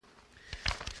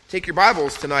Take your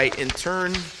Bibles tonight and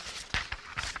turn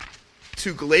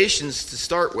to Galatians to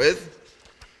start with.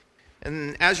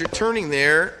 And as you're turning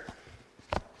there,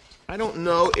 I don't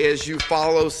know as you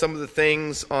follow some of the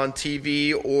things on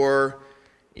TV or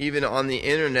even on the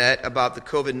internet about the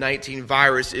COVID-19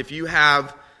 virus, if you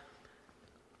have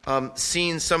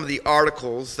seen some of the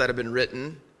articles that have been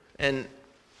written. And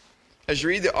as you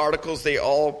read the articles, they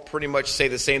all pretty much say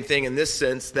the same thing in this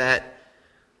sense, that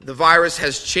the virus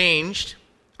has changed,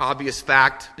 obvious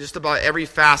fact, just about every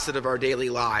facet of our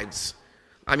daily lives.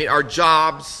 I mean, our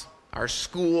jobs, our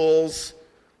schools,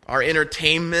 our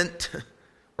entertainment,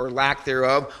 or lack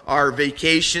thereof, our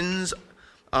vacations,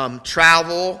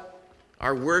 travel,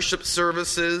 our worship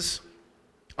services,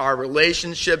 our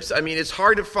relationships. I mean, it's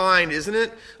hard to find, isn't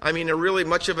it? I mean, really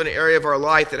much of an area of our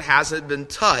life that hasn't been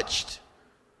touched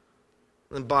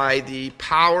by the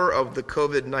power of the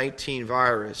COVID-19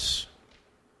 virus.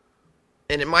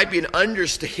 And it might be an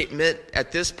understatement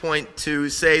at this point to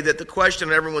say that the question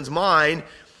on everyone's mind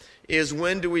is,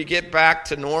 when do we get back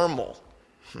to normal?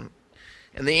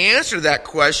 And the answer to that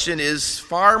question is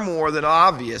far more than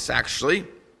obvious, actually.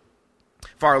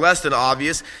 Far less than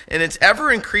obvious. And it's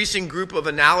ever-increasing group of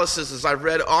analysis, as I've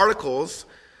read articles,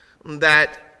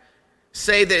 that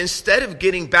say that instead of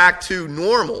getting back to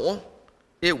normal,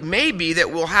 it may be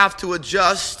that we'll have to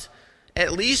adjust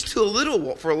at least for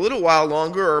a little while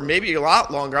longer, or maybe a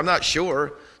lot longer, I'm not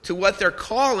sure, to what they're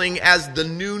calling as the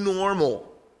new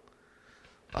normal.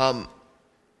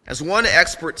 As one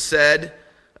expert said,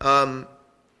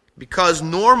 because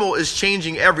normal is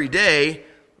changing every day,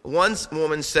 one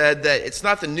woman said that it's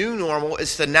not the new normal,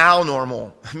 it's the now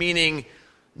normal, meaning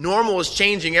normal is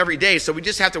changing every day, so we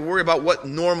just have to worry about what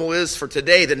normal is for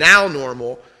today, the now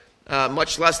normal,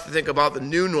 much less to think about the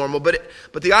new normal. But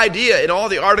the idea in all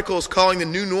the articles calling the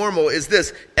new normal is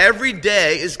this: every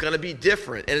day is going to be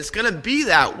different, and it's going to be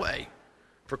that way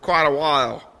for quite a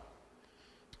while.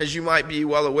 As you might be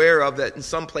well aware of, that in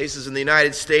some places in the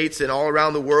United States and all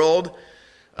around the world,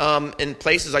 in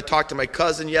places, I talked to my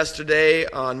cousin yesterday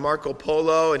on Marco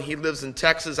Polo, and he lives in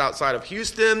Texas outside of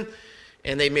Houston,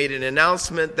 and they made an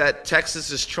announcement that Texas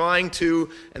is trying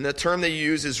to, and the term they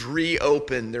use is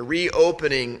reopen. They're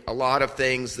reopening a lot of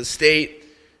things, the state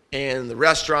and the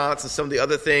restaurants and some of the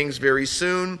other things very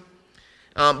soon.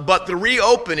 But the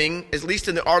reopening, at least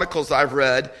in the articles I've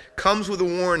read, comes with a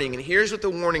warning. And here's what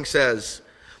the warning says.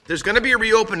 There's going to be a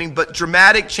reopening, but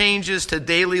dramatic changes to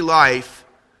daily life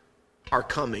are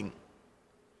coming.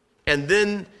 And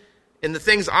then in the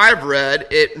things I've read,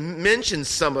 it mentions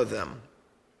some of them.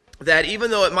 That even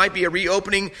though it might be a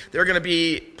reopening, there are going to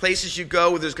be places you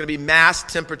go where there's going to be mass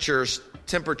temperature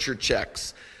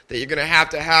checks. That you're going to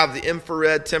have the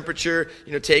infrared temperature,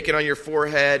 taken on your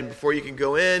forehead, and before you can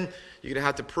go in, you're going to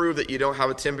have to prove that you don't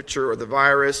have a temperature or the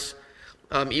virus.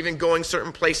 Even going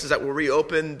certain places that will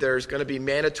reopen, there's going to be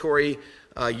mandatory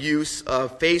use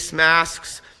of face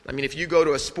masks. I mean, if you go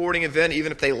to a sporting event,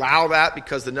 even if they allow that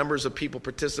because the numbers of people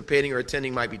participating or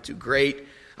attending might be too great.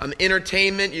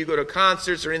 Entertainment, you go to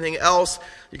concerts or anything else,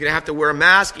 you're going to have to wear a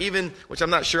mask, even, which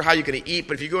I'm not sure how you're going to eat,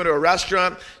 but if you go to a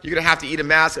restaurant, you're going to have to eat a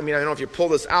mask. I mean, I don't know if you pull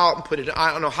this out and put it,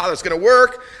 I don't know how that's going to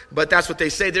work, but that's what they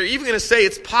say. They're even going to say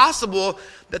it's possible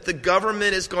that the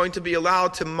government is going to be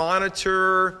allowed to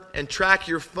monitor and track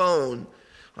your phone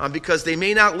because they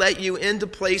may not let you into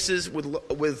places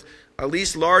with at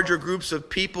least larger groups of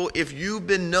people if you've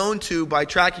been known to, by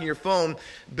tracking your phone,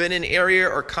 been in area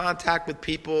or contact with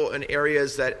people in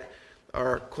areas that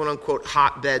are quote-unquote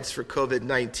hotbeds for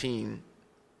COVID-19.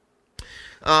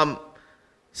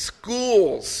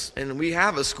 Schools, and we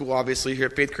have a school obviously here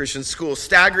at Faith Christian School,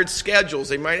 staggered schedules.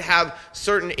 They might have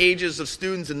certain ages of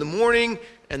students in the morning,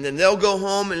 and then they'll go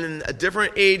home in a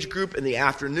different age group in the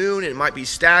afternoon, and it might be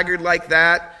staggered like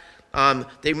that.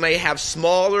 They may have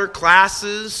smaller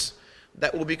classes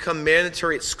that will become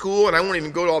mandatory at school, and I won't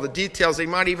even go to all the details. They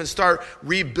might even start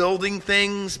rebuilding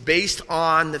things based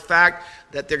on the fact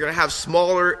that they're going to have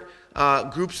smaller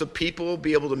groups of people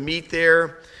be able to meet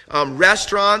there.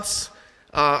 Restaurants,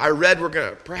 I read we're going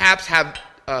to perhaps have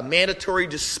mandatory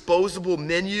disposable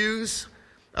menus.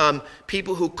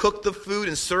 People who cook the food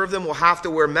and serve them will have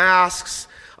to wear masks.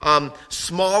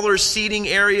 Smaller seating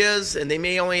areas, and they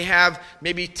may only have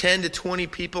maybe 10 to 20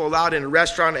 people allowed in a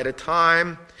restaurant at a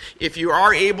time. If you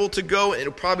are able to go,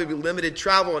 it'll probably be limited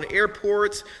travel in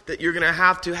airports, that you're going to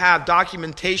have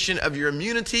documentation of your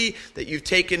immunity, that you've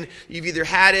either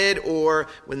had it, or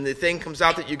when the thing comes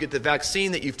out that you get the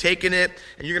vaccine, that you've taken it,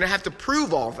 and you're going to have to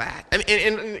prove all that.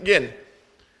 And again,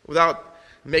 without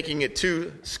making it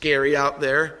too scary out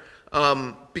there,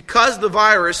 Because of the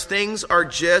virus, things are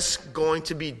just going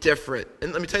to be different.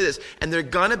 And let me tell you this, and they're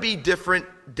going to be different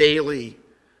daily.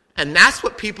 And that's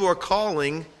what people are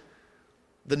calling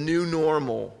the new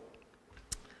normal.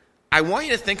 I want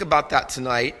you to think about that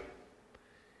tonight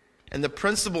and the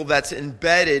principle that's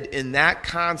embedded in that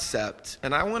concept.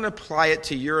 And I want to apply it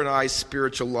to your and I's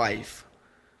spiritual life.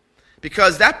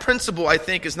 Because that principle, I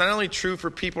think, is not only true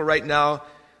for people right now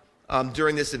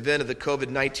during this event of the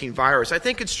COVID-19 virus. I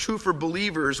think it's true for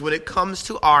believers when it comes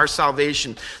to our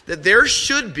salvation. That there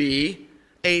should be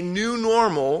a new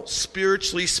normal,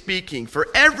 spiritually speaking, for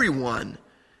everyone.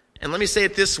 And let me say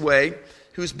it this way,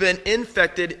 who's been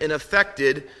infected and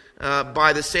affected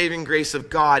by the saving grace of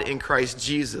God in Christ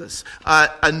Jesus.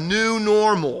 A new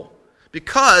normal.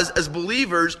 Because as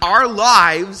believers, our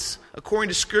lives, according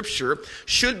to Scripture,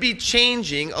 should be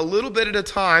changing a little bit at a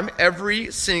time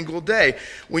every single day.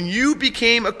 When you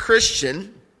became a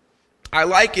Christian, I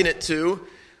liken it to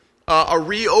a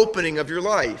reopening of your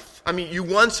life. I mean, you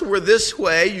once were this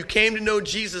way, you came to know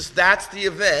Jesus, that's the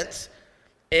event,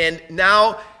 and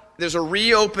now there's a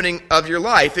reopening of your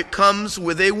life. It comes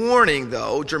with a warning,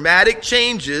 though. Dramatic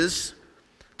changes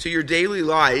to your daily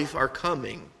life are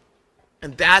coming.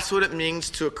 And that's what it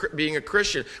means to being a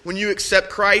Christian. When you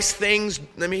accept Christ, things,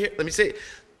 let me say it,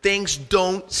 things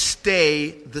don't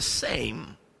stay the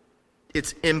same.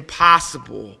 It's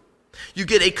impossible. You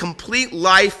get a complete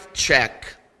life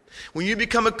check. When you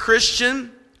become a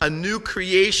Christian, a new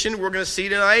creation, we're going to see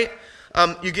tonight,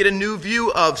 you get a new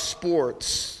view of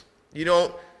sports. You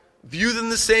don't view them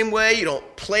the same way. You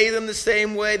don't play them the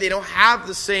same way. They don't have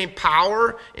the same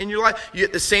power in your life. You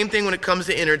get the same thing when it comes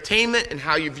to entertainment and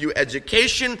how you view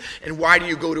education and why do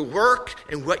you go to work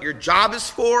and what your job is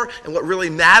for and what really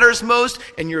matters most.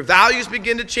 And your values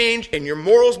begin to change and your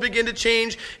morals begin to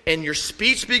change and your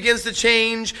speech begins to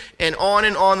change and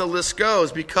on the list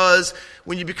goes. Because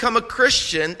when you become a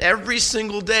Christian, every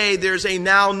single day there's a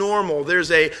now normal.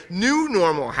 There's a new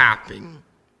normal happening.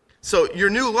 So your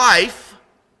new life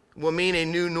will mean a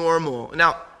new normal.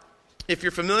 Now, if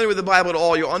you're familiar with the Bible at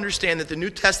all, you'll understand that the New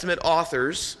Testament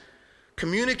authors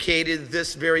communicated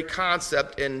this very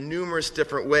concept in numerous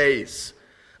different ways.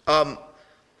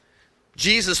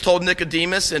 Jesus told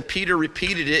Nicodemus, and Peter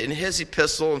repeated it in his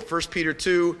epistle in 1 Peter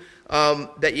 2,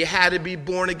 that you had to be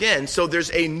born again. So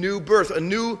there's a new birth. A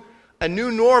new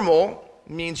normal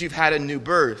means you've had a new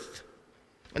birth.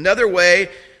 Another way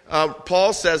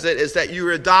Paul says it is that you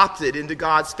were adopted into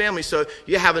God's family. So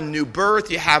you have a new birth,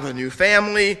 you have a new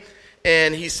family,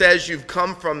 and he says you've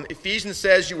come from, Ephesians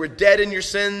says you were dead in your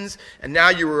sins, and now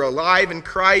you were alive in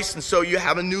Christ, and so you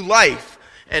have a new life.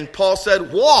 And Paul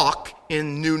said, walk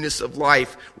in newness of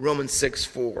life, Romans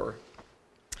 6:4.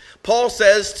 Paul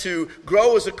says to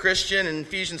grow as a Christian in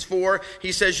Ephesians 4,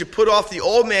 he says you put off the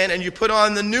old man and you put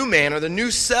on the new man or the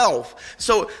new self.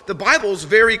 So the Bible is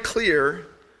very clear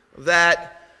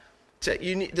that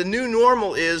the new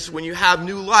normal is when you have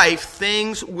new life,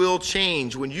 things will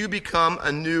change when you become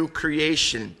a new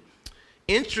creation.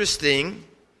 Interesting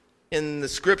in the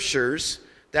Scriptures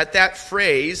that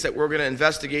phrase that we're going to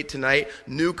investigate tonight,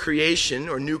 new creation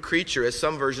or new creature as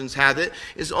some versions have it,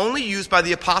 is only used by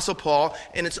the Apostle Paul,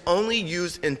 and it's only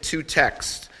used in two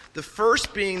texts. The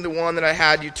first being the one that I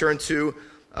had you turn to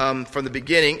from the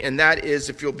beginning, and that is,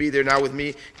 if you'll be there now with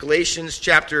me, Galatians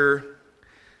chapter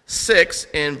 6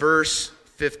 and verse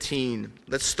 15.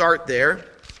 Let's start there.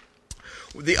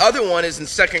 The other one is in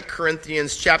 2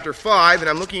 Corinthians chapter 5, and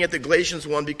I'm looking at the Galatians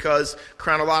one because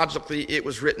chronologically it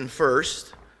was written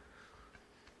first.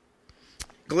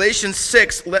 Galatians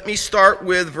 6, let me start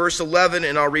with verse 11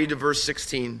 and I'll read to verse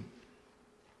 16.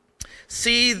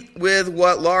 See with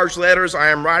what large letters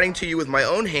I am writing to you with my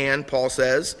own hand, Paul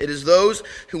says. It is those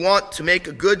who want to make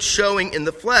a good showing in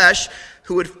the flesh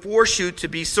who would force you to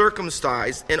be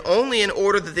circumcised, and only in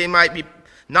order that they might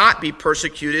not be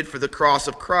persecuted for the cross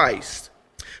of Christ.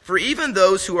 For even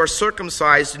those who are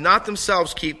circumcised do not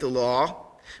themselves keep the law,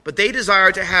 but they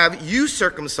desire to have you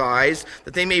circumcised,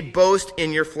 that they may boast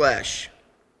in your flesh.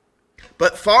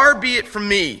 But far be it from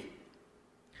me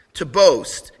to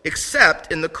boast,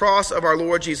 except in the cross of our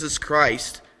Lord Jesus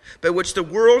Christ, by which the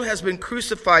world has been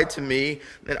crucified to me,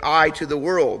 and I to the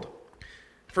world.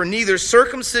 For neither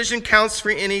circumcision counts for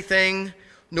anything,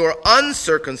 nor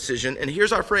uncircumcision, and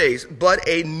here's our phrase, but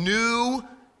a new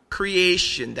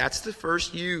creation. That's the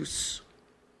first use.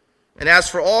 And as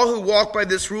for all who walk by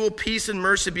this rule, peace and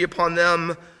mercy be upon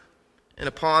them and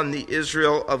upon the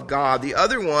Israel of God. The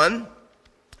other one,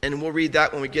 and we'll read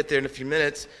that when we get there in a few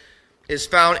minutes, is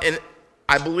found in,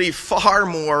 I believe, far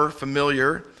more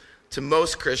familiar to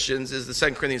most Christians, is the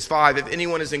 2 Corinthians 5. If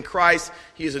anyone is in Christ,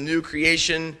 he is a new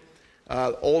creation.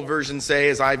 Old versions say,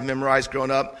 as I've memorized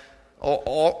growing up,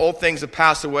 all things have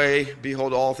passed away,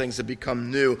 behold, all things have become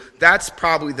new. That's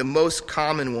probably the most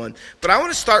common one. But I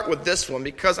want to start with this one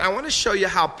because I want to show you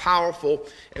how powerful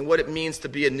and what it means to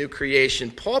be a new creation.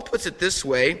 Paul puts it this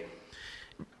way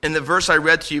in the verse I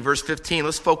read to you, verse 15.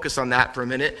 Let's focus on that for a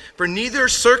minute. For neither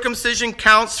circumcision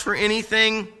counts for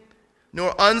anything,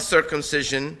 nor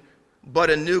uncircumcision,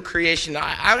 but a new creation.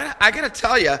 I got to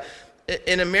tell you,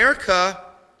 in America,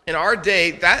 in our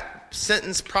day, that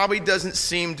sentence probably doesn't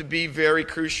seem to be very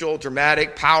crucial,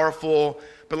 dramatic, powerful.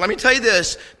 But let me tell you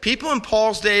this, people in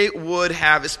Paul's day would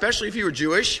have, especially if you were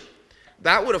Jewish,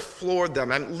 that would have floored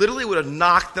them. I mean, literally would have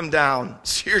knocked them down.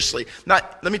 Seriously.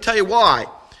 Let me tell you why.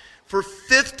 For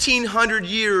 1,500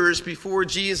 years before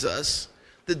Jesus,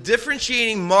 the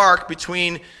differentiating mark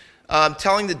between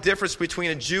telling the difference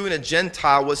between a Jew and a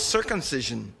Gentile was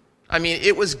circumcision. I mean,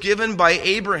 it was given by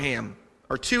Abraham,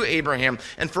 or to Abraham.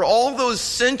 And for all those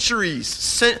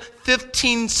centuries,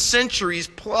 15 centuries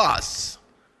plus,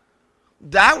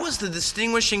 that was the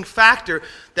distinguishing factor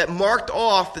that marked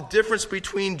off the difference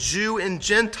between Jew and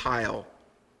Gentile.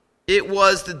 It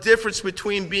was the difference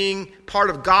between being part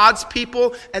of God's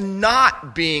people and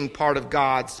not being part of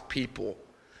God's people.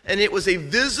 And it was a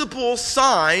visible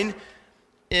sign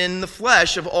in the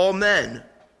flesh of all men.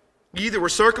 You either were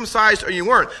circumcised or you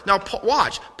weren't. Now,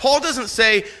 watch. Paul doesn't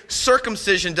say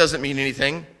circumcision doesn't mean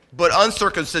anything, but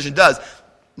uncircumcision does.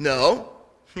 No,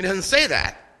 he doesn't say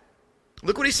that.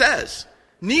 Look what he says.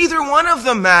 Neither one of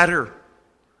them matter.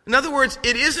 In other words,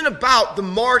 it isn't about the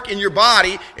mark in your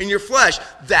body, in your flesh.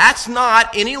 That's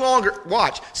not any longer.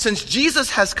 Watch. Since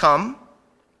Jesus has come,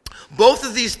 both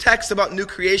of these texts about new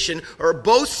creation are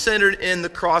both centered in the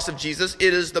cross of Jesus.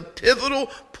 It is the pivotal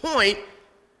point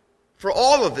for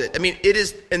all of it. I mean, it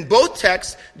is, in both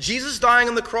texts, Jesus dying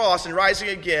on the cross and rising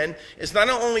again is not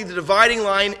only the dividing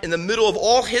line in the middle of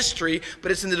all history,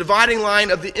 but it's in the dividing line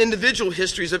of the individual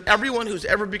histories of everyone who's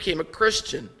ever became a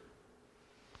Christian.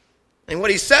 And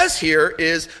what he says here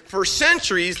is, for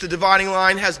centuries, the dividing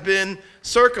line has been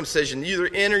circumcision. You're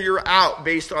either in or you're out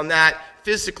based on that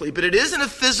physically. But it isn't a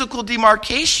physical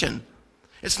demarcation.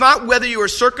 It's not whether you are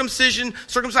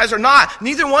circumcised or not.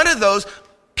 Neither one of those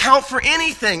count for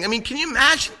anything. I mean, can you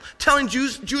imagine telling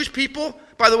Jewish people,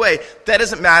 by the way, that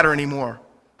doesn't matter anymore.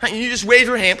 You just wave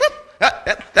your hand,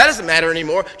 that doesn't matter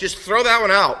anymore. Just throw that one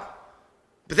out.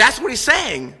 But that's what he's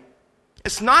saying.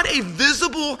 It's not a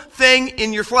visible thing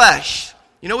in your flesh.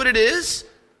 You know what it is?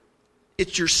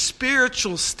 It's your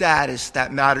spiritual status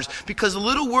that matters. Because the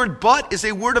little word but is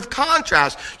a word of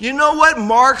contrast. You know what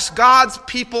marks God's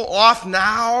people off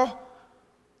now?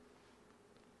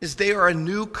 Is they are a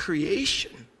new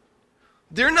creation.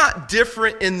 They're not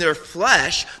different in their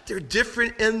flesh. They're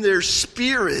different in their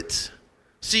spirit.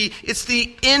 See, it's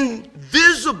the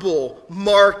invisible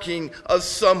marking of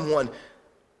someone,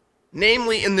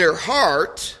 namely in their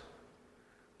heart,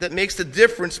 that makes the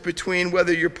difference between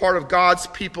whether you're part of God's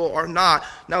people or not.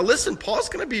 Now listen, Paul's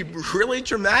going to be really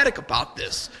dramatic about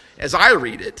this as I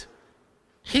read it.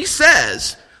 He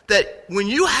says that when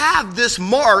you have this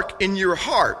mark in your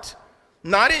heart,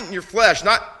 not in your flesh,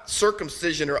 not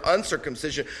circumcision or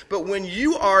uncircumcision, but when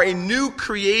you are a new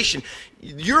creation,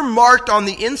 you're marked on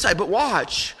the inside. But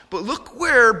watch, but look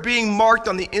where being marked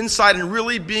on the inside and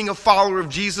really being a follower of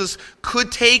Jesus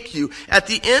could take you. At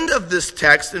the end of this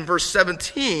text, in verse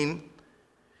 17,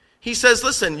 he says,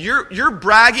 listen, you're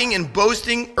bragging and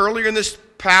boasting earlier in this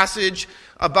passage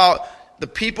about the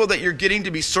people that you're getting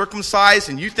to be circumcised,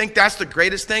 and you think that's the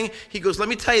greatest thing. He goes, let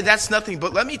me tell you, that's nothing.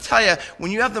 But let me tell you, when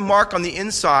you have the mark on the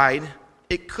inside,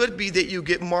 it could be that you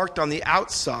get marked on the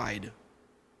outside.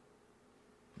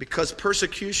 Because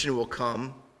persecution will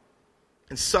come,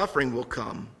 and suffering will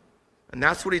come. And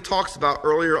that's what he talks about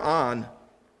earlier on.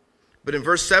 But in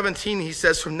verse 17, he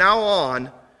says, from now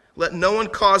on, let no one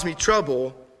cause me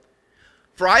trouble,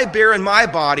 for I bear in my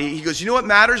body, he goes, you know what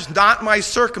matters? Not my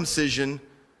circumcision,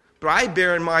 but I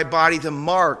bear in my body the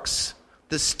marks,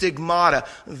 the stigmata,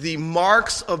 the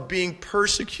marks of being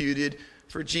persecuted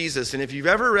for Jesus. And if you've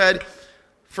ever read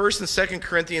 1 and 2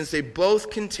 Corinthians, they both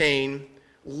contain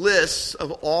lists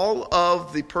of all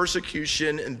of the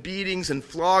persecution and beatings and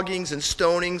floggings and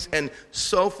stonings and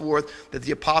so forth that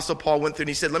the Apostle Paul went through. And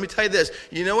he said, let me tell you this,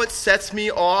 you know what sets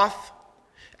me off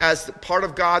as part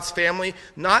of God's family?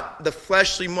 Not the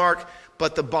fleshly mark,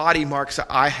 but the body marks that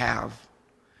I have.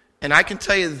 And I can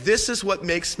tell you, this is what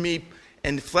makes me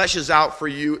and fleshes out for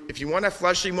you. If you want a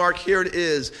fleshly mark, here it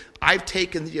is. I've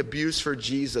taken the abuse for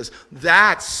Jesus.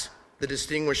 That's the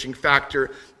distinguishing factor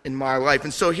in my life.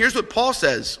 And so here's what Paul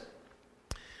says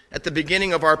at the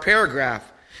beginning of our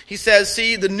paragraph. He says,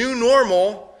 see, the new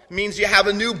normal means you have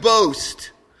a new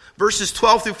boast. Verses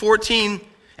 12 through 14,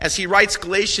 as he writes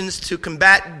Galatians to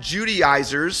combat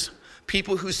Judaizers,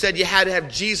 people who said you had to have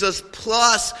Jesus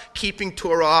plus keeping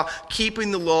Torah,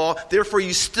 keeping the law. Therefore,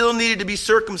 you still needed to be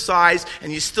circumcised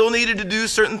and you still needed to do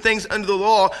certain things under the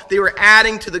law. They were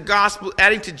adding to the gospel,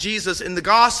 adding to Jesus in the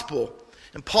gospel.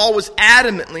 And Paul was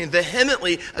adamantly and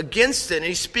vehemently against it, and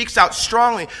he speaks out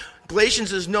strongly.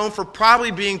 Galatians is known for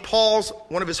probably being Paul's,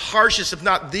 one of his harshest, if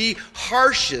not the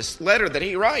harshest letter that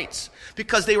he writes,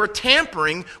 because they were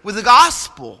tampering with the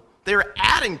gospel. They were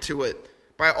adding to it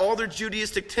by all their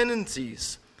Judaistic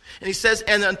tendencies. And he says,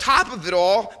 and on top of it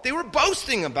all, they were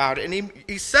boasting about it. And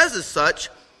he says as such,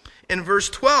 in verse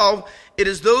 12, it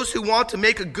is those who want to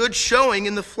make a good showing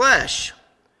in the flesh,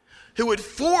 who would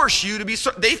force you to be,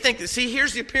 they think that, see,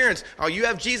 here's the appearance. Oh, you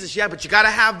have Jesus, yeah, but you got to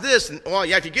have this. And, well,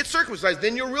 yeah, if you get circumcised,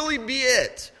 then you'll really be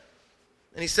it.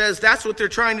 And he says that's what they're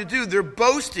trying to do. They're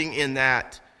boasting in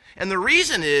that. And the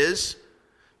reason is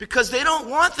because they don't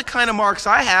want the kind of marks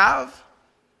I have.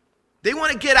 They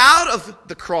want to get out of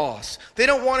the cross. They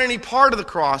don't want any part of the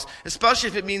cross, especially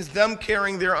if it means them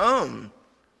carrying their own.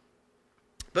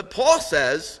 But Paul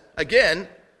says, again,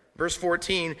 verse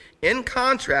 14, in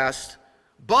contrast,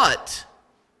 but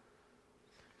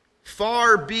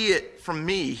far be it from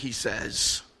me, he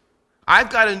says.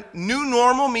 I've got a new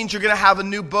normal, means you're going to have a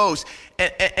new boast.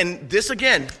 And this,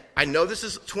 again, I know this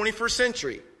is 21st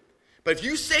century. But if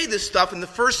you say this stuff in the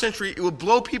first century, it will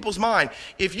blow people's mind.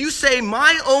 If you say,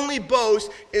 my only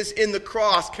boast is in the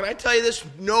cross, can I tell you this?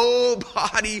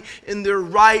 Nobody in their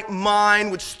right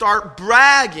mind would start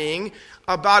bragging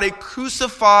about a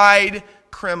crucified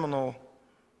criminal.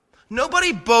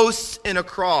 Nobody boasts in a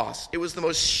cross. It was the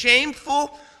most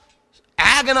shameful,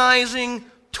 agonizing,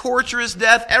 torturous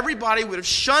death. Everybody would have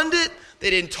shunned it. They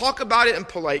didn't talk about it in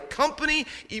polite company.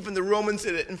 Even the Romans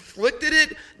that inflicted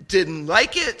it didn't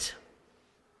like it.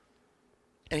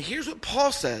 And here's what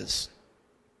Paul says.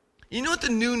 You know what the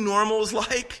new normal is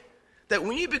like? That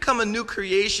when you become a new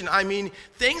creation, I mean,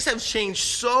 things have changed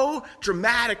so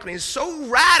dramatically and so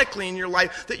radically in your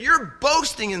life that you're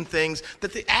boasting in things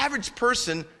that the average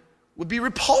person would be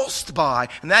repulsed by.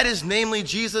 And that is namely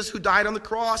Jesus, who died on the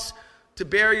cross to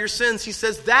bear your sins. He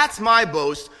says, that's my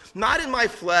boast, not in my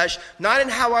flesh, not in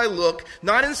how I look,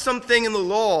 not in something in the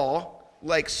law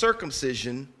like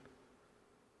circumcision.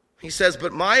 He says,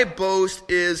 but my boast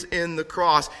is in the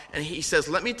cross. And he says,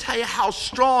 let me tell you how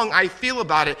strong I feel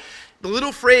about it. The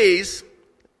little phrase,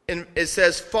 and it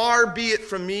says, far be it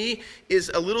from me, is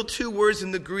a little two words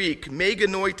in the Greek,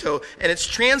 meganoito, and it's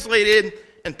translated,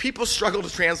 and people struggle to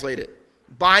translate it.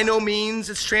 By no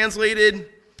means it's translated.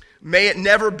 May it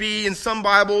never be in some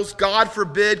Bibles. God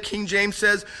forbid, King James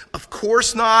says. Of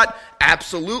course not.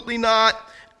 Absolutely not.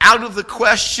 Out of the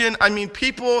question. I mean,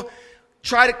 people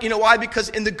try to, you know why? Because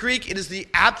in the Greek, it is the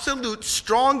absolute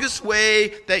strongest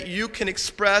way that you can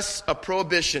express a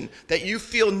prohibition, that you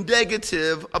feel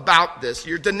negative about this.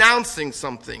 You're denouncing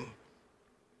something.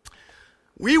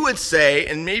 We would say,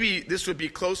 and maybe this would be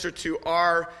closer to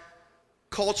our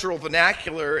cultural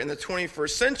vernacular in the 21st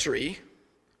century,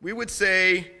 we would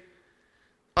say,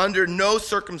 under no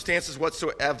circumstances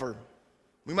whatsoever.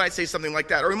 We might say something like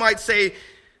that. Or we might say,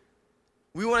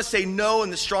 we want to say no in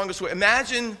the strongest way.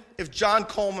 Imagine if John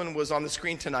Coleman was on the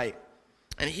screen tonight,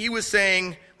 and he was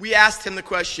saying, we asked him the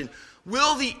question,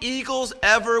 will the Eagles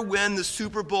ever win the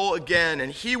Super Bowl again?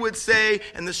 And he would say,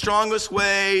 in the strongest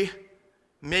way,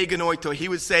 meganoito. He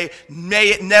would say, may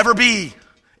it never be.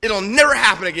 It'll never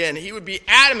happen again. He would be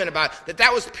adamant about it,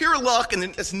 that was pure luck and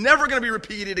it's never going to be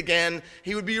repeated again.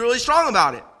 He would be really strong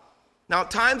about it. Now,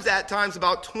 times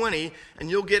about 20, and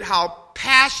you'll get how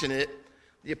passionate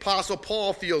the Apostle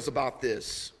Paul feels about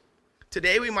this.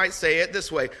 Today we might say it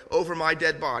this way, over my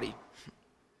dead body.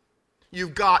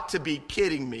 You've got to be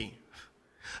kidding me.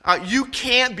 You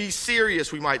can't be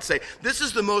serious, we might say. This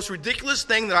is the most ridiculous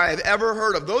thing that I have ever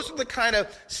heard of. Those are the kind of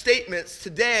statements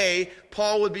today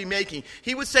Paul would be making.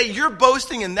 He would say, you're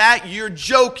boasting in that, you're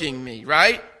joking me,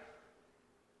 right?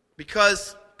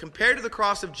 Because compared to the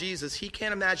cross of Jesus, he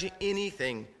can't imagine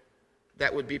anything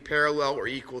that would be parallel or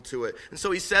equal to it. And so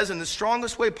he says in the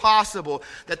strongest way possible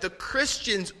that the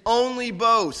Christian's only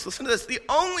boast, listen to this, the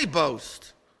only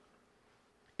boast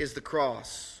is the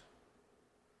cross.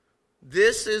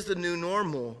 This is the new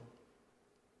normal.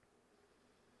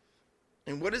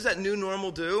 And what does that new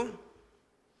normal do?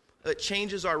 It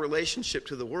changes our relationship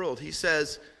to the world. He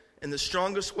says, in the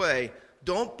strongest way,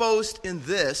 don't boast in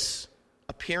this,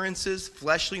 appearances,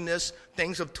 fleshliness,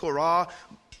 things of Torah.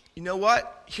 You know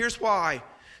what? Here's why.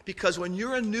 Because when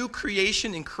you're a new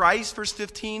creation in Christ, verse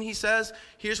 15, he says,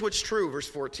 here's what's true, verse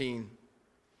 14.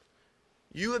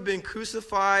 You have been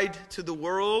crucified to the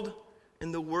world,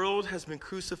 and the world has been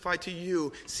crucified to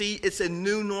you. See, it's a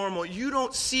new normal. You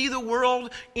don't see the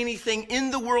world, anything in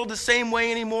the world the same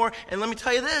way anymore. And let me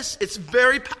tell you this, it's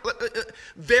very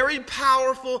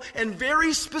powerful and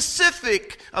very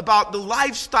specific about the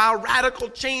lifestyle radical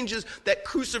changes that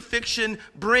crucifixion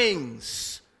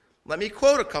brings. Let me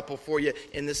quote a couple for you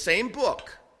in the same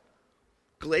book.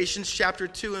 Galatians chapter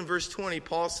 2 and verse 20,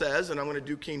 Paul says, and I'm going to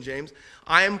do King James,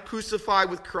 I am crucified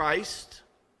with Christ,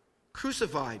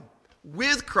 crucified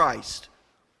with Christ.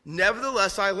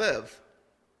 Nevertheless I live.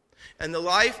 And the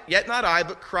life, yet not I,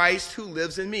 but Christ who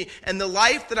lives in me. And the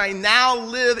life that I now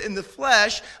live in the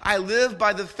flesh, I live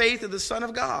by the faith of the Son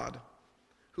of God,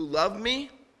 who loved me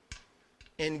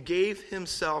and gave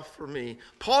himself for me.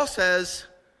 Paul says,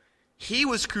 he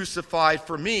was crucified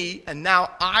for me, and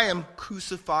now I am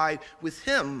crucified with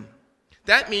him.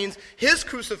 That means his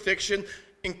crucifixion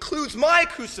includes my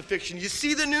crucifixion. You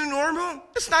see the new normal?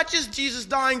 It's not just Jesus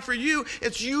dying for you,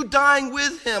 it's you dying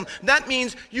with him. That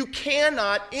means you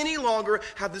cannot any longer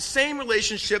have the same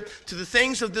relationship to the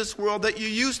things of this world that you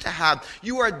used to have.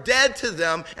 You are dead to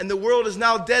them, and the world is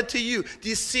now dead to you. Do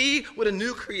you see what a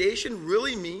new creation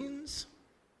really means?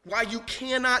 Why you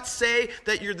cannot say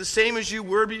that you're the same as you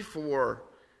were before.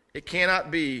 It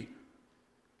cannot be.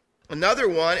 Another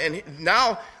one, and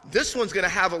now this one's going to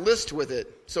have a list with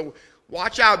it. So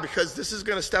watch out, because this is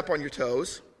going to step on your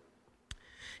toes.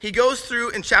 He goes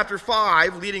through in chapter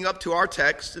 5, leading up to our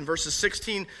text, in verses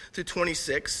 16 to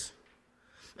 26.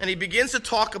 And he begins to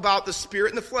talk about the spirit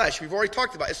and the flesh. We've already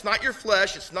talked about it. It's not your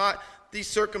flesh. It's not the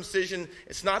circumcision.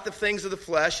 It's not the things of the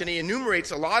flesh. And he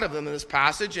enumerates a lot of them in this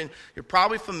passage, and you're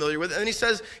probably familiar with it. And he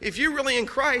says, if you're really in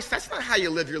Christ, that's not how you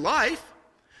live your life.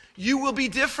 You will be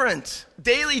different,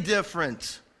 daily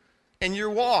different in your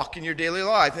walk, in your daily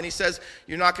life. And he says,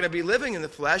 you're not going to be living in the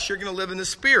flesh. You're going to live in the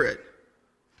Spirit.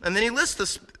 And then he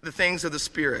lists the things of the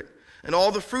Spirit and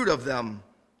all the fruit of them.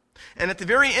 And at the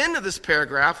very end of this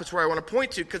paragraph, which is where I want to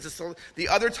point to, because it's the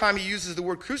other time he uses the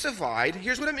word crucified,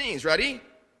 here's what it means. Ready?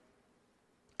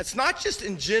 It's not just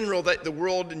in general that the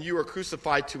world and you are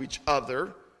crucified to each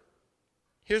other.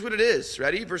 Here's what it is.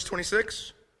 Ready? Verse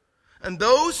 26. And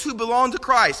those who belong to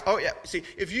Christ. Oh, yeah. See,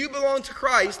 if you belong to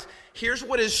Christ, here's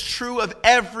what is true of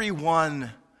everyone.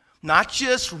 Not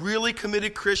just really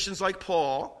committed Christians like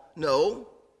Paul. No.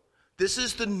 This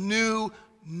is the new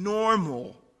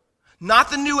normal. Not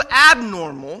the new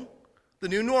abnormal. The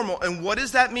new normal. And what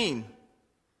does that mean?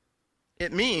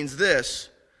 It means this.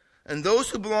 And those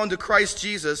who belong to Christ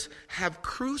Jesus have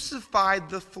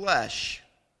crucified the flesh.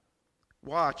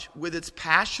 Watch. With its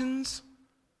passions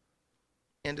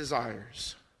and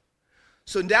desires.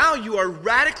 So now you are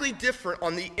radically different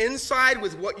on the inside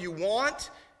with what you want,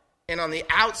 and on the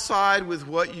outside with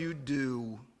what you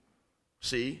do.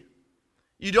 See?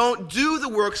 You don't do the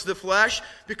works of the flesh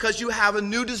because you have a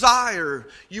new desire.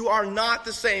 You are not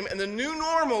the same. And the new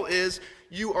normal is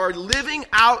you are living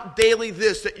out daily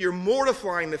this, that you're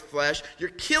mortifying the flesh, you're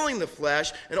killing the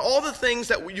flesh, and all the things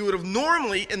that you would have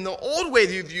normally, in the old way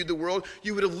that you viewed the world,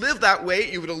 you would have lived that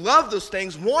way, you would have loved those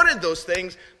things, wanted those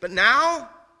things, but now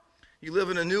you live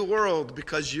in a new world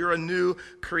because you're a new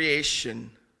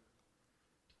creation.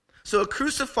 So a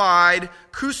crucified,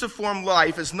 cruciform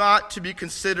life is not to be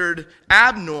considered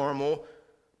abnormal,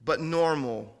 but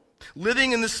normal.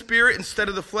 Living in the Spirit instead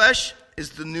of the flesh is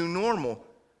the new normal.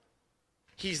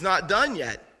 He's not done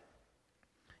yet.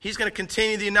 He's going to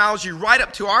continue the analogy right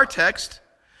up to our text.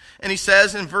 And he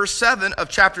says in verse 7 of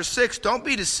chapter 6, don't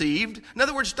be deceived. In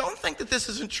other words, don't think that this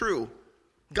isn't true.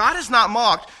 God is not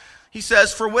mocked. He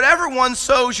says, for whatever one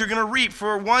sows, you're going to reap.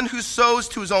 For one who sows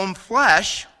to his own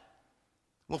flesh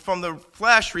will from the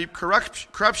flesh reap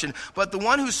corruption. But the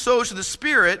one who sows to the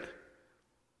Spirit,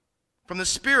 from the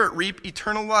Spirit reap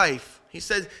eternal life. He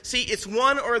says, see, it's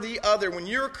one or the other. When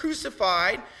you're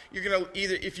crucified, you're going to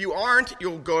either, if you aren't,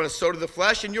 you'll go and sow to the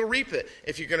flesh and you'll reap it.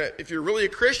 If you're really a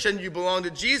Christian, you belong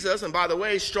to Jesus. And by the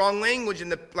way, strong language in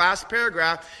the last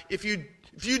paragraph. If you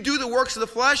do the works of the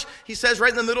flesh, he says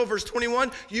right in the middle of verse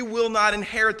 21, you will not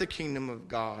inherit the kingdom of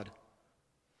God.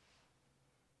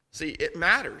 See, it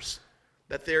matters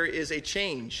that there is a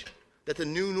change, that the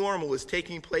new normal is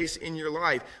taking place in your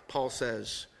life, Paul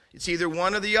says. It's either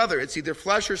one or the other. It's either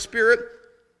flesh or spirit,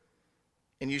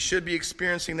 and you should be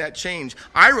experiencing that change.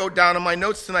 I wrote down in my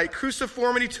notes tonight,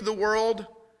 cruciformity to the world,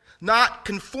 not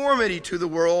conformity to the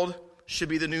world, should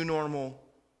be the new normal.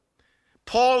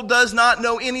 Paul does not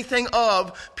know anything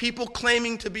of people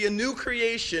claiming to be a new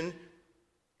creation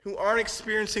who aren't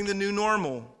experiencing the new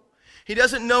normal. He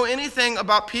doesn't know anything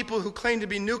about people who claim to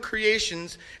be new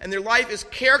creations, and their life is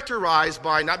characterized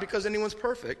by, not because anyone's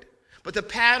perfect, But the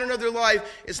pattern of their life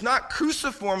is not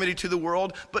cruciformity to the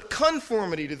world, but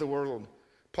conformity to the world.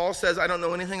 Paul says, I don't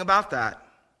know anything about that.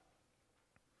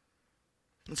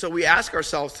 And so we ask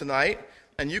ourselves tonight,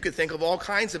 and you could think of all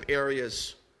kinds of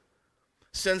areas.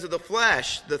 Sins of the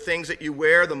flesh, the things that you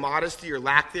wear, the modesty or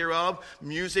lack thereof,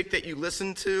 music that you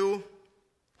listen to.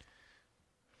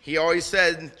 He always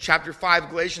said in chapter 5 of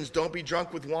Galatians, don't be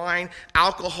drunk with wine,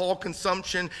 alcohol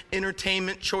consumption,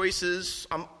 entertainment choices.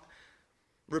 I'm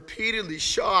repeatedly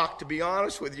shocked, to be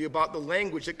honest with you, about the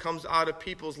language that comes out of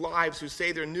people's lives who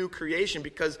say they're new creation,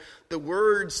 because the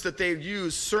words that they've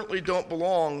used certainly don't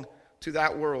belong to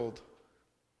that world.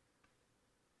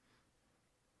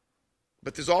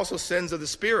 But there's also sins of the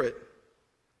spirit.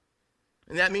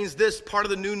 And that means this, part of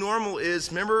the new normal is,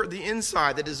 remember, the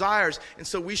inside, the desires. And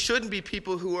so we shouldn't be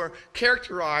people who are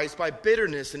characterized by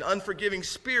bitterness and unforgiving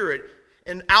spirit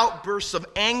and outbursts of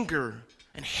anger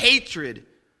and hatred.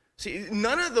 See,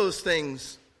 none of those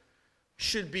things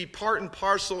should be part and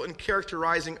parcel in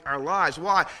characterizing our lives.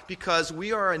 Why? Because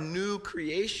we are a new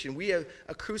creation. We have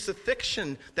a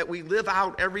crucifixion that we live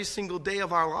out every single day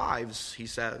of our lives, he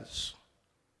says.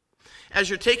 As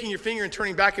you're taking your finger and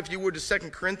turning back, if you would, to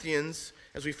 2 Corinthians,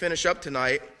 as we finish up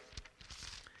tonight,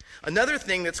 another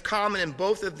thing that's common in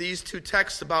both of these two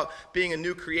texts about being a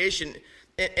new creation,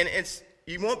 and it's,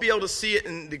 you won't be able to see it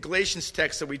in the Galatians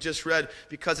text that we just read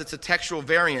because it's a textual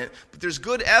variant, but there's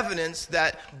good evidence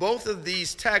that both of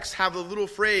these texts have a little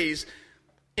phrase,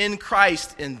 in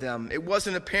Christ, in them. It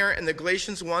wasn't apparent in the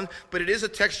Galatians one, but it is a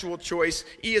textual choice.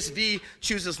 ESV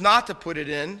chooses not to put it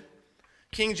in.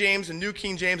 King James and New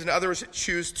King James and others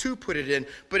choose to put it in,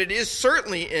 but it is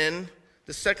certainly in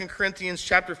the 2 Corinthians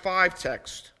chapter 5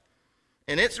 text.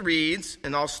 And it reads,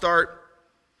 and I'll start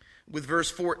with verse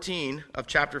 14 of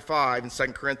chapter 5 in 2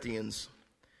 Corinthians.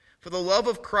 For the love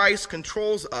of Christ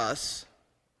controls us,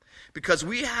 because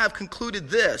we have concluded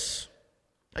this,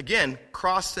 again,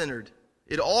 cross-centered.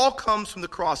 It all comes from the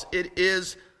cross. It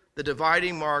is the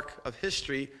dividing mark of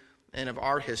history and of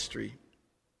our history.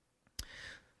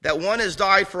 That one has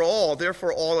died for all,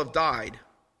 therefore all have died.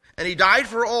 And he died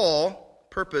for all,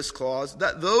 purpose clause,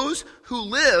 that those who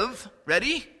live,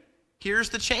 ready? Here's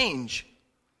the change.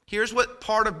 Here's what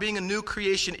part of being a new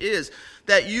creation is.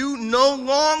 That you no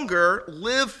longer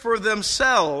live for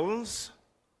themselves,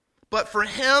 but for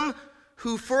him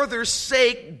who for their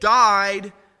sake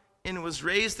died and was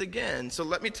raised again. So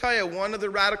let me tell you, one of the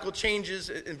radical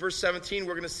changes in verse 17,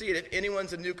 we're going to see it. If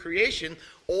anyone's a new creation,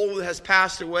 old has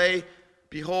passed away,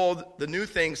 behold, the new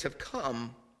things have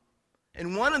come.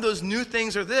 And one of those new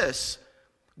things are this.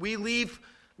 We leave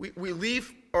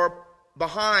or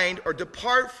behind or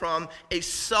depart from a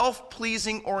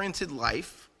self-pleasing oriented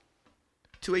life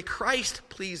to a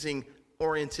Christ-pleasing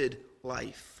oriented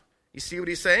life. You see what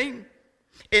he's saying?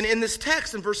 And in this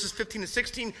text, in verses 15 and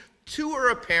 16, two are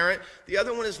apparent, the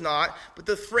other one is not, but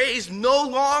the phrase no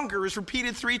longer is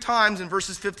repeated 3 times in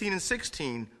verses 15 and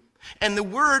 16. And the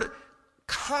word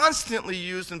constantly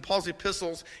used in Paul's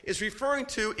epistles is referring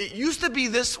to, it used to be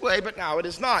this way, but now it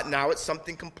is not. Now it's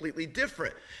something completely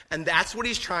different. And that's what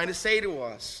he's trying to say to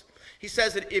us. He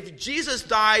says that if Jesus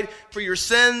died for your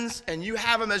sins and you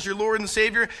have him as your Lord and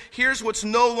Savior, here's what's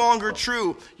no longer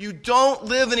true. You don't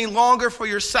live any longer for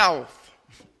yourself.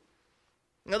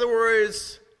 In other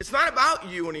words, it's not about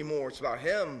you anymore, it's about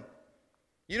him.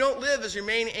 You don't live as your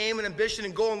main aim and ambition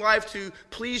and goal in life to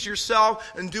please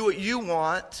yourself and do what you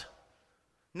want.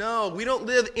 No, we don't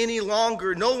live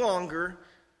no longer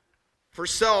for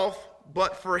self,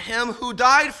 but for him who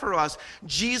died for us.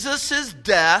 Jesus'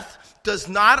 death does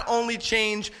not only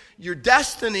change your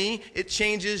destiny, it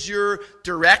changes your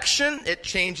direction, it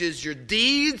changes your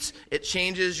deeds, it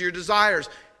changes your desires.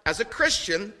 As a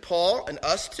Christian, Paul and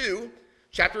us too,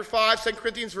 chapter 5, 2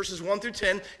 Corinthians verses 1 through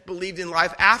 10, believed in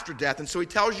life after death. And so he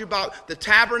tells you about the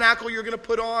tabernacle you're going to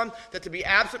put on, that to be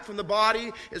absent from the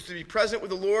body is to be present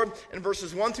with the Lord. In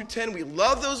verses 1 through 10, we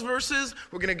love those verses.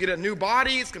 We're going to get a new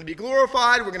body. It's going to be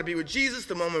glorified. We're going to be with Jesus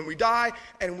the moment we die.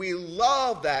 And we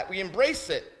love that. We embrace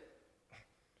it.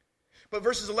 But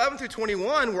verses 11 through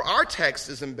 21, where our text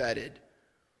is embedded,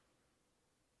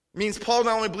 means Paul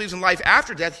not only believes in life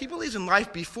after death, he believes in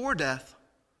life before death.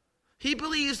 He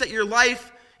believes that your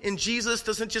life in Jesus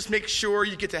doesn't just make sure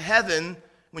you get to heaven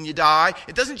when you die.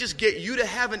 It doesn't just get you to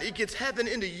heaven, it gets heaven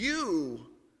into you.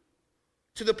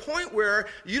 To the point where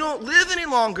you don't live any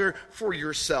longer for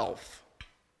yourself,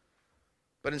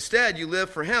 but instead you live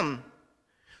for him.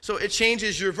 So it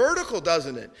changes your vertical,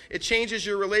 doesn't it? It changes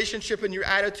your relationship and your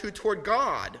attitude toward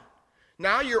God.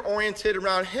 Now you're oriented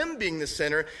around him being the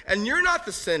center, and you're not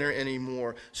the center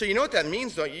anymore. So you know what that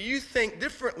means, don't you? You think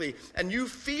differently, and you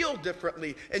feel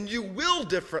differently, and you will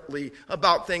differently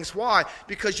about things. Why?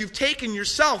 Because you've taken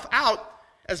yourself out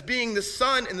as being the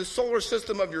sun in the solar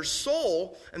system of your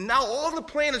soul, and now all the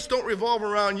planets don't revolve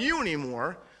around you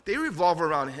anymore. They revolve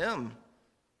around him.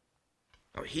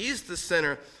 Now, he's the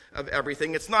center of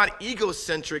everything. It's not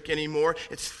egocentric anymore.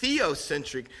 It's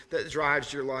theocentric that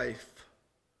drives your life.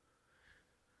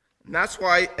 And that's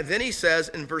why then he says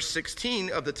in verse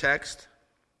 16 of the text,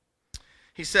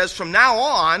 he says, from now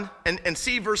on, and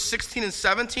see verse 16 and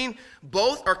 17,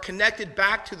 both are connected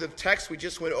back to the text we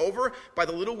just went over by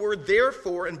the little word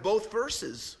therefore in both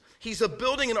verses. He's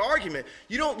building an argument.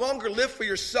 You don't longer live for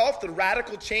yourself. The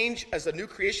radical change as a new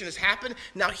creation has happened.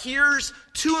 Now here's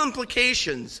two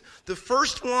implications. The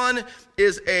first one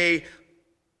is a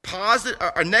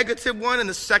negative one, and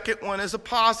the second one is a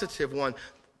positive one.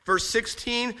 Verse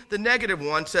 16, the negative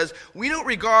one says, we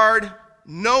regard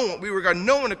no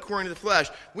one according to the flesh.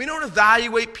 We don't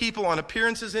evaluate people on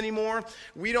appearances anymore.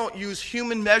 We don't use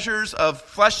human measures of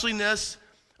fleshliness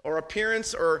or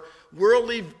appearance or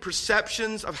worldly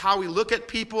perceptions of how we look at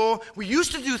people. We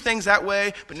used to do things that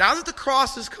way, but now that the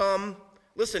cross has come,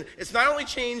 listen, it's not only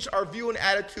changed our view and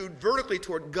attitude vertically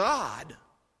toward God.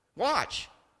 Watch.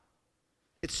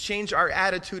 It's changed our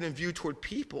attitude and view toward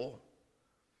people.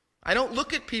 I don't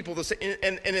look at people the same.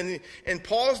 And in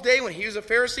Paul's day, when he was a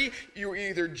Pharisee, you were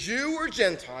either Jew or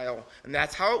Gentile. And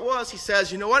that's how it was. He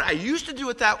says, you know what? I used to do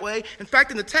it that way. In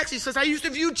fact, in the text, he says, I used to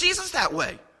view Jesus that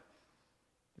way.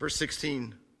 Verse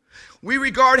 16. We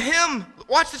regard him,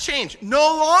 watch the change, no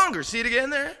longer. See it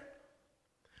again there?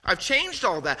 I've changed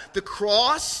all that. The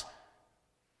cross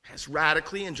has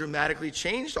radically and dramatically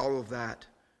changed all of that.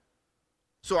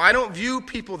 So I don't view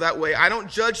people that way. I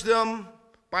don't judge them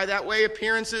by that way,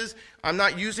 appearances. I'm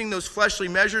not using those fleshly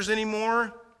measures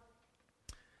anymore.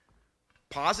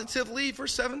 Positively,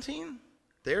 verse 17,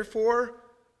 therefore,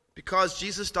 because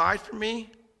Jesus died for me,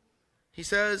 he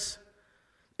says,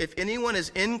 if anyone is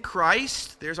in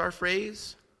Christ, there's our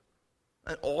phrase,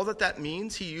 and all that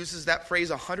means, he uses that phrase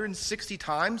 160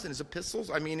 times in his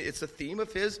epistles. I mean, it's a theme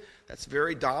of his that's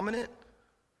very dominant.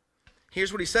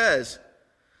 Here's what he says,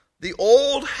 the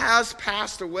old has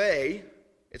passed away.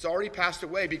 It's already passed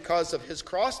away because of his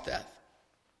cross death.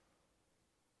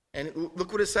 And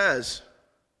look what it says.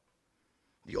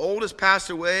 The old has passed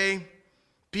away.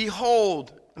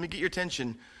 Behold, let me get your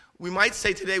attention. We might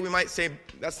say today,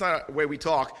 that's not the way we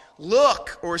talk.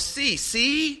 Look or see.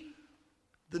 See,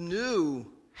 the new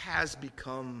has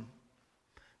become.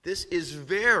 This is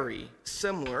very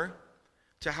similar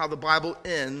to how the Bible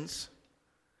ends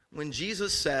when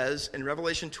Jesus says in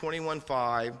Revelation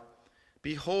 21:5,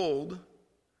 behold,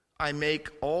 I make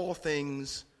all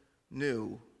things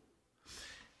new.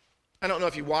 I don't know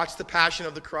if you watched The Passion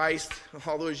of the Christ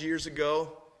all those years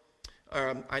ago.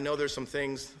 I know there's some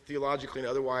things theologically and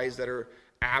otherwise that are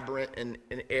aberrant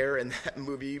and error in that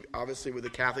movie, obviously with a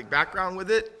Catholic background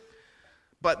with it.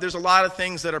 But there's a lot of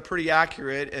things that are pretty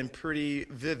accurate and pretty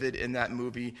vivid in that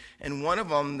movie. And one of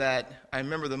them that I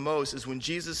remember the most is when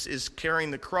Jesus is carrying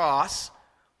the cross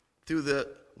through the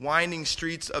winding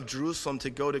streets of Jerusalem to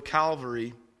go to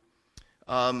Calvary.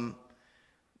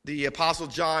 The Apostle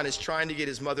John is trying to get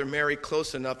his mother Mary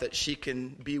close enough that she can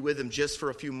be with him just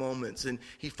for a few moments. And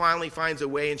he finally finds a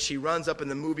way, and she runs up in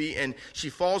the movie, and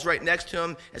she falls right next to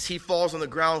him as he falls on the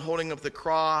ground holding up the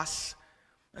cross.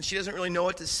 And she doesn't really know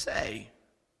what to say.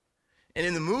 And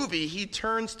in the movie, he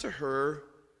turns to her,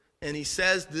 and he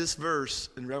says this verse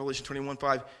in Revelation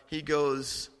 21:5. He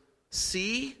goes,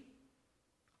 see,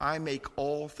 I make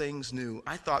all things new.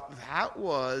 I thought that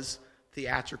was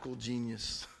theatrical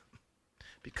genius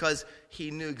because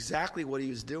he knew exactly what he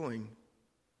was doing.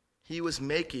 He was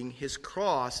making his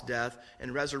cross, death,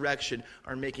 and resurrection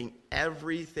are making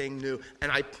everything new.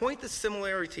 And I point the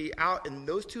similarity out in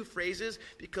those two phrases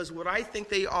because what I think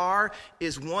they are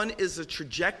is one is a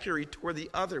trajectory toward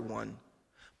the other one.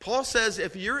 Paul says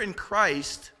if you're in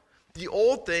Christ, the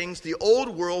old things, the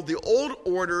old world, the old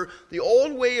order, the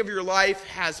old way of your life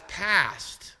has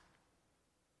passed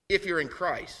if you're in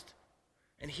Christ.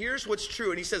 And here's what's true.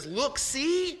 And he says, look,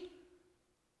 see,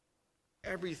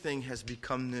 everything has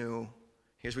become new.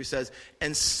 Here's what he says.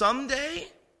 And someday,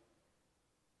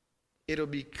 it'll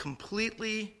be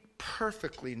completely,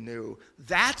 perfectly new.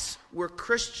 That's where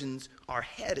Christians are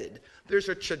headed. There's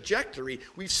a trajectory.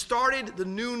 We've started the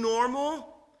new normal.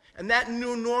 And that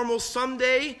new normal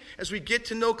someday, as we get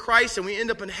to know Christ and we end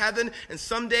up in heaven, and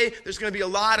someday there's going to be a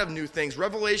lot of new things.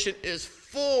 Revelation is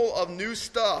full of new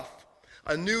stuff.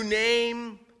 A new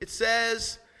name, it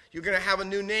says. You're going to have a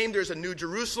new name. There's a new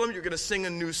Jerusalem. You're going to sing a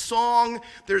new song.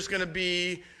 There's going to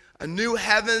be a new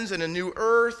heavens and a new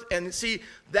earth. And see,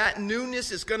 that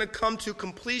newness is going to come to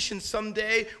completion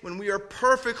someday when we are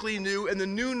perfectly new, and the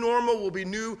new normal will be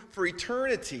new for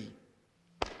eternity.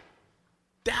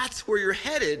 That's where you're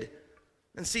headed.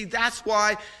 And see, that's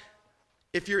why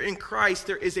if you're in Christ,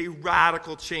 there is a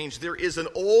radical change. There is an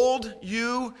old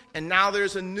you, and now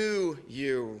there's a new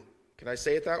you. Can I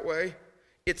say it that way?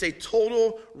 It's a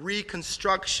total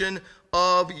reconstruction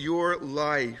of your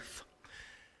life.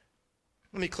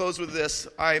 Let me close with this.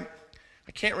 I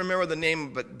can't remember the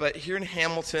name, but here in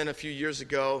Hamilton a few years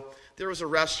ago, there was a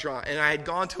restaurant, and I had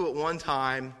gone to it one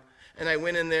time, and I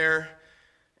went in there,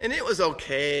 and it was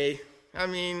okay. I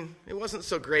mean, it wasn't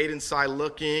so great inside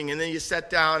looking, and then you sat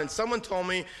down, and someone told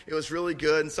me it was really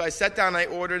good, and so I sat down and I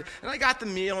ordered, and I got the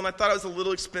meal, and I thought it was a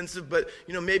little expensive, but,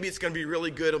 maybe it's going to be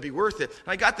really good, it'll be worth it.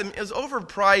 And it was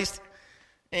overpriced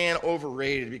and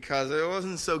overrated because it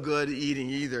wasn't so good eating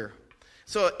either.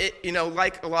 So,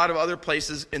 like a lot of other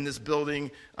places in this building,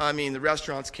 the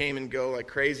restaurants came and go like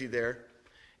crazy there.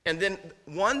 And then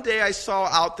one day I saw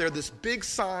out there this big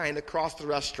sign across the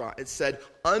restaurant. It said,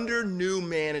 "Under new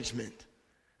management."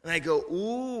 And I go,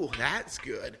 ooh, that's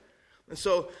good. And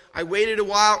so I waited a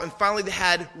while, and finally they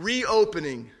had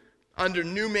reopening under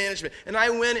new management. And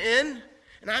I went in,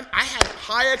 and I had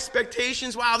high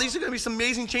expectations. Wow, these are going to be some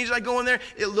amazing changes. I go in there.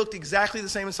 It looked exactly the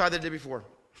same inside that it did before.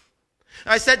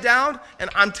 And I sat down, and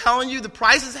I'm telling you, the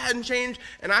prices hadn't changed,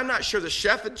 and I'm not sure the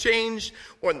chef had changed,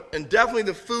 and definitely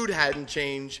the food hadn't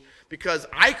changed, because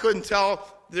I couldn't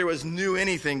tell there was new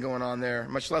anything going on there,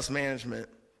 much less management.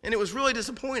 And it was really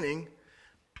disappointing.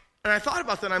 And I thought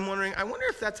about that, and I wonder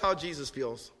if that's how Jesus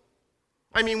feels.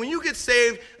 When you get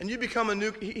saved and you become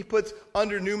he puts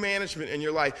under new management in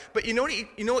your life. But you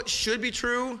know what should be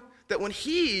true? That when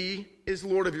he is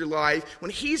Lord of your life,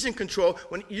 when he's in control,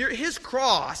 when his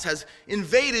cross has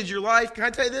invaded your life, can I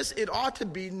tell you this? It ought to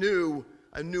be new.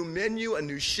 A new menu, a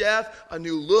new chef, a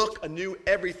new look, a new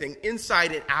everything,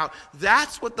 inside and out.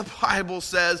 That's what the Bible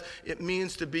says it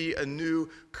means to be a new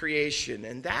creation.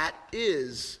 And that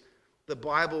is the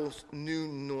Bible's new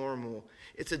normal.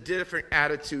 It's a different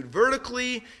attitude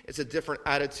vertically. It's a different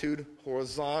attitude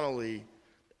horizontally.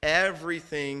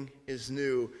 Everything is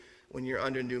new when you're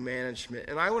under new management.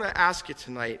 And I want to ask you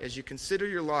tonight, as you consider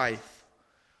your life,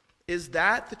 is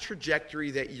that the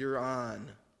trajectory that you're on?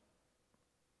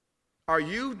 Are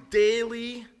you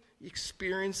daily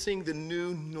experiencing the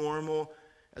new normal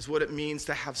as what it means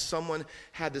to have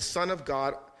the Son of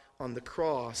God on the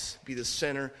cross be the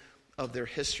center of their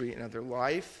history and of their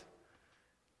life?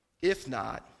 If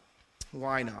not,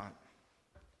 why not?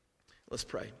 Let's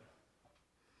pray.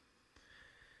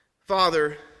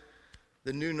 Father,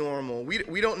 the new normal.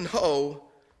 We don't know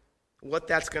what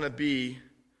that's going to be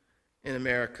in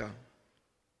America.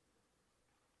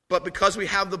 But because we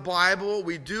have the Bible,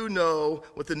 we do know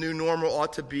what the new normal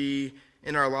ought to be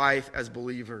in our life as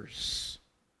believers.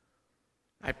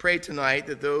 I pray tonight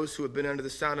that those who have been under the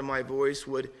sound of my voice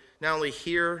would not only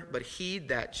hear, but heed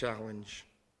that challenge.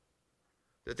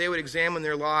 That they would examine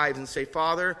their lives and say,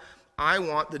 Father, I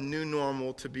want the new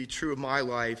normal to be true of my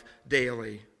life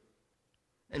daily.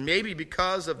 And maybe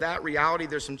because of that reality,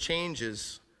 there's some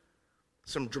changes,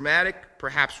 some dramatic,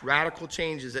 perhaps radical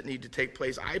changes that need to take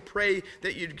place. I pray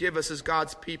that you'd give us as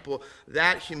God's people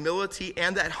that humility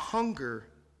and that hunger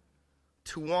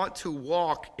to want to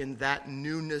walk in that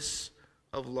newness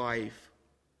of life.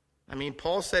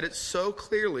 Paul said it so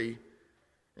clearly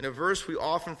in a verse we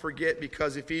often forget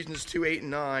because Ephesians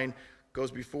 2:8-9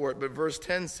 goes before it. But verse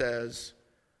 10 says,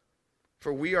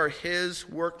 "For we are his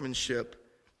workmanship,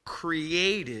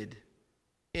 created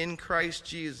in Christ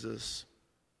Jesus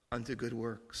unto good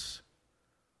works."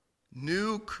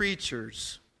 New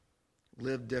creatures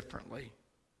live differently.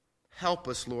 Help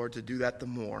us, Lord, to do that the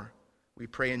more. We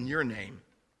pray in your name.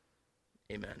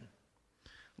 Amen.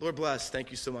 Lord bless.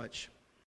 Thank you so much.